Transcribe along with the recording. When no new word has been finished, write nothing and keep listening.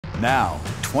Now,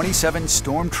 27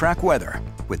 storm track weather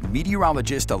with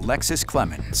meteorologist Alexis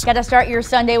Clemens. Got to start your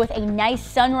Sunday with a nice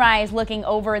sunrise looking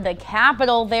over the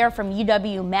Capitol there from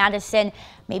UW-Madison.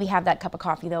 Maybe have that cup of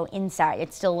coffee though inside.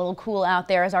 It's still a little cool out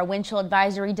there as our wind chill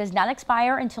advisory does not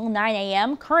expire until 9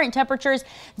 a.m. Current temperatures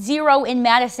 0 in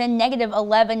Madison,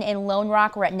 -11 in Lone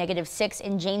Rock. We're at -6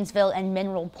 in Janesville and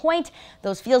Mineral Point.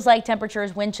 Those feels like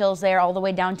temperatures, wind chills there all the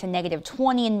way down to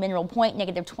 -20 in Mineral Point,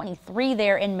 -23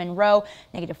 there in Monroe,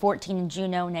 -14 in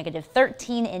Juneau,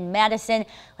 -13 in Madison.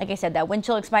 Like I said, that wind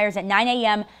chill expires at 9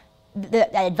 a.m.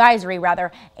 The advisory rather,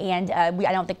 and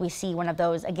I don't think we see one of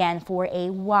those again for a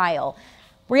while.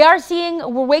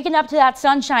 We're waking up to that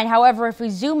sunshine. However, if we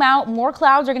zoom out, more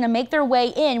clouds are going to make their way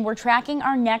in. We're tracking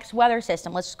our next weather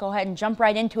system. Let's just go ahead and jump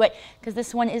right into it because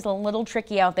this one is a little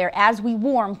tricky out there as we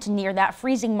warm to near that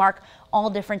freezing mark. All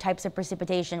different types of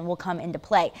precipitation will come into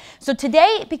play. So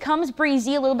today it becomes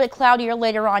breezy, a little bit cloudier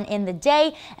later on in the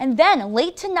day, and then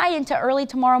late tonight into early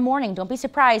tomorrow morning. Don't be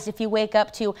surprised if you wake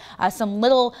up to some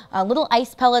little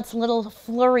ice pellets, little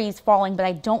flurries falling, but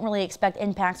I don't really expect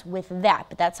impacts with that.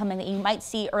 But that's something that you might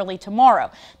see early tomorrow.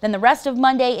 Then the rest of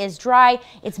Monday is dry.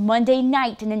 It's Monday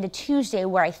night and into Tuesday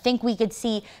where I think we could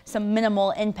see some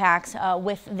minimal impacts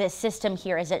with this system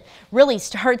here as it really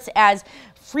starts as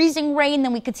freezing rain,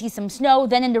 then we could see some snow,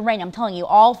 then into rain. I'm telling you,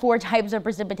 all 4 types of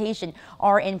precipitation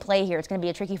are in play here. It's going to be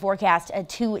a tricky forecast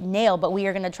to nail, but we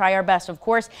are going to try our best, of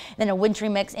course. Then a wintry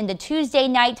mix into Tuesday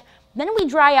night. Then we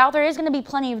dry out. There is going to be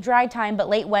plenty of dry time, but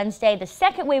late Wednesday, the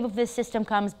second wave of this system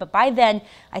comes. But by then,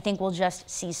 I think we'll just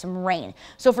see some rain.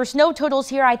 So for snow totals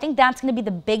here, I think that's going to be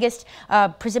the biggest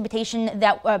precipitation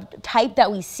that type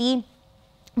that we see.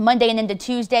 Monday and into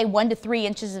Tuesday, 1 to 3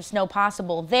 inches of snow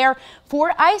possible there.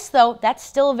 For ice, though, that's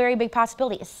still a very big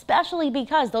possibility, especially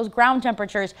because those ground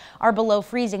temperatures are below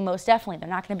freezing most definitely. They're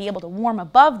not going to be able to warm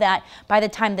above that by the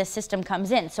time this system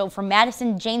comes in. So from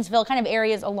Madison, Janesville, kind of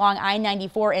areas along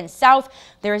I-94 and south,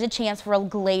 there is a chance for a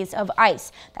glaze of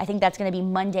ice. I think that's going to be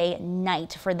Monday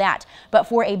night for that. But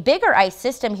for a bigger ice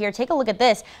system here, take a look at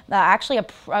this. Actually,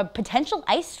 a potential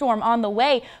ice storm on the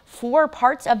way for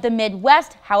parts of the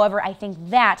Midwest. However, I think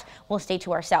that we'll stay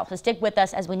to ourselves. So stick with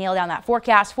us as we nail down that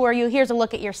forecast for you. Here's a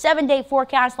look at your 7-day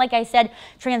forecast. Like I said,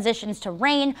 transitions to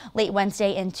rain late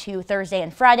Wednesday into Thursday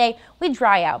and Friday. We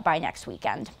dry out by next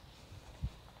weekend.